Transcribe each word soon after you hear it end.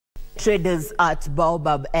Traders at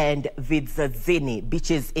Baoba and Vidzadzini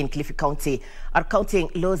beaches in Kilifi County are counting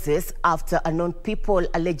losses after unknown people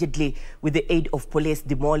allegedly, with the aid of police,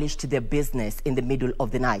 demolished their business in the middle of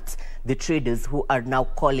the night. The traders, who are now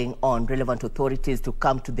calling on relevant authorities to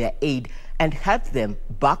come to their aid and help them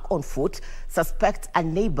back on foot, suspect a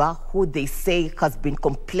neighbor who they say has been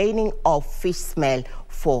complaining of fish smell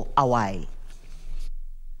for a while.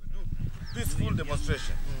 Peaceful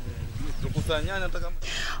demonstration.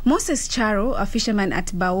 Moses Charo, a fisherman at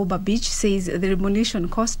Baoba Beach, says the demolition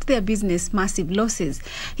cost their business massive losses.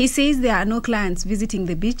 He says there are no clients visiting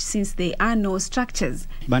the beach since there are no structures.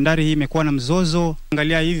 Bandari hii imekuwa na mzozo.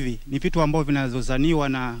 Angalia hivi, ni vitu ambavyo vinazozaniwa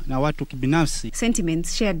na watu kibinafsi.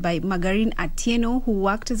 Sentiments shared by Margarine Atieno, who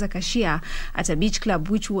worked as a cashier at a beach club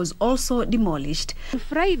which was also demolished.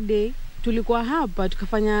 Friday tulikuwa hapa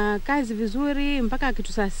tukafanya kazi vizuri mpaka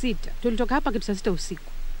kitu saa 6. Tulitoka hapa kitu saa 6 usiku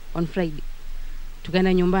on Friday.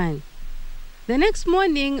 Tukaenda nyumbani. The next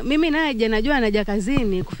morning mimi naje najua naja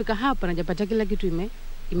kazini, kufika hapa najapata kila kitu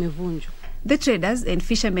imevunjwa. The traders and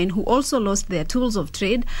fishermen, who also lost their tools of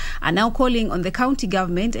trade, are now calling on the county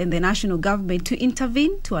government and the national government to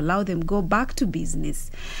intervene to allow them go back to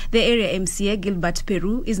business. The area MCA, Gilbert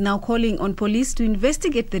Peru, is now calling on police to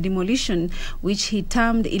investigate the demolition, which he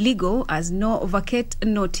termed illegal as no vacate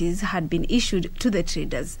notice had been issued to the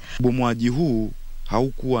traders. Bomoaji huu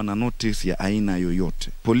haukuwa na notice ya aina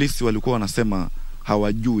yoyote. Polisi walikuwa wanasema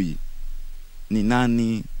hawajui ni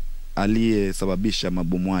nani aliyesababisha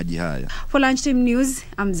mabomoaji haya. For Lunchtime News,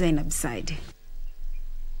 I'm Zainab Said.